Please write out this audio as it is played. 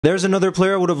There's another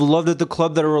player I would have loved at the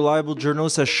club that a reliable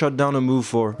journalist has shut down a move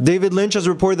for. David Lynch has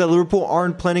reported that Liverpool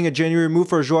aren't planning a January move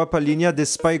for Joao Palhinha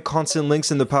despite constant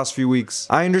links in the past few weeks.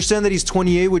 I understand that he's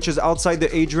 28, which is outside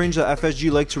the age range that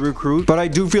FSG like to recruit, but I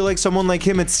do feel like someone like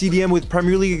him at CDM with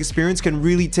Premier League experience can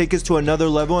really take us to another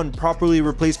level and properly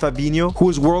replace Fabinho, who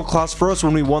was world class for us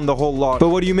when we won the whole lot. But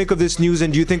what do you make of this news,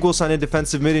 and do you think we'll sign a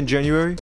defensive mid in January?